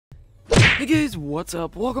Hey guys, what's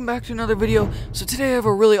up? Welcome back to another video. So today I have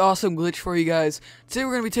a really awesome glitch for you guys. Today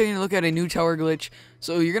we're going to be taking a look at a new tower glitch.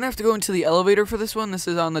 So you're going to have to go into the elevator for this one. This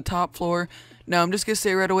is on the top floor. Now I'm just going to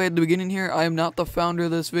say right away at the beginning here, I am not the founder of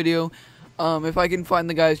this video. If I can find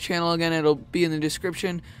the guy's channel again, it'll be in the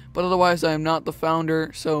description. But otherwise, I am not the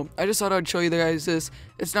founder. So I just thought I'd show you guys this.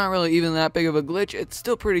 It's not really even that big of a glitch. It's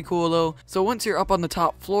still pretty cool though. So once you're up on the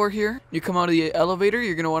top floor here, you come out of the elevator.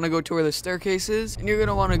 You're going to want to go to where the staircase is. And you're going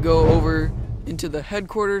to want to go over into the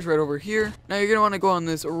headquarters right over here. Now you're going to want to go on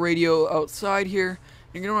this radio outside here.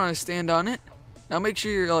 You're going to want to stand on it. Now make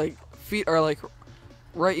sure your feet are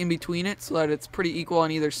right in between it so that it's pretty equal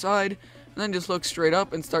on either side. And then just look straight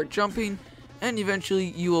up and start jumping. And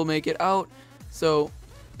eventually you will make it out. So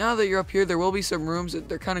now that you're up here, there will be some rooms that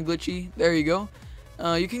they're kind of glitchy. There you go.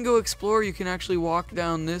 You can go explore. You can actually walk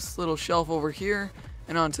down this little shelf over here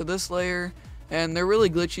and onto this layer. And they're really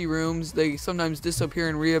glitchy rooms. They sometimes disappear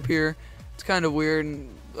and reappear. It's kind of weird.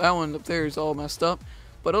 And that one up there is all messed up.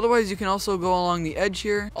 But otherwise, you can also go along the edge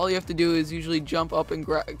here. All you have to do is usually jump up and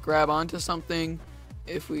grab onto something.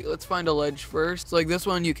 Let's find a ledge first. So like this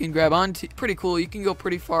one you can grab onto. Pretty cool. You can go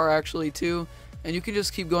pretty far actually too. And you can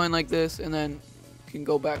just keep going like this and then you can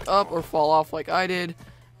go back up or fall off like I did.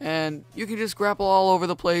 And you can just grapple all over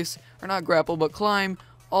the place. Or not grapple, but climb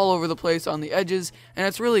all over the place on the edges. And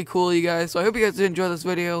it's really cool, you guys. So I hope you guys did enjoy this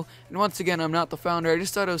video. And once again, I'm not the founder. I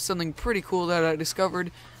just thought it was something pretty cool that I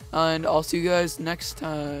discovered. And I'll see you guys next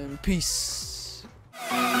time. Peace.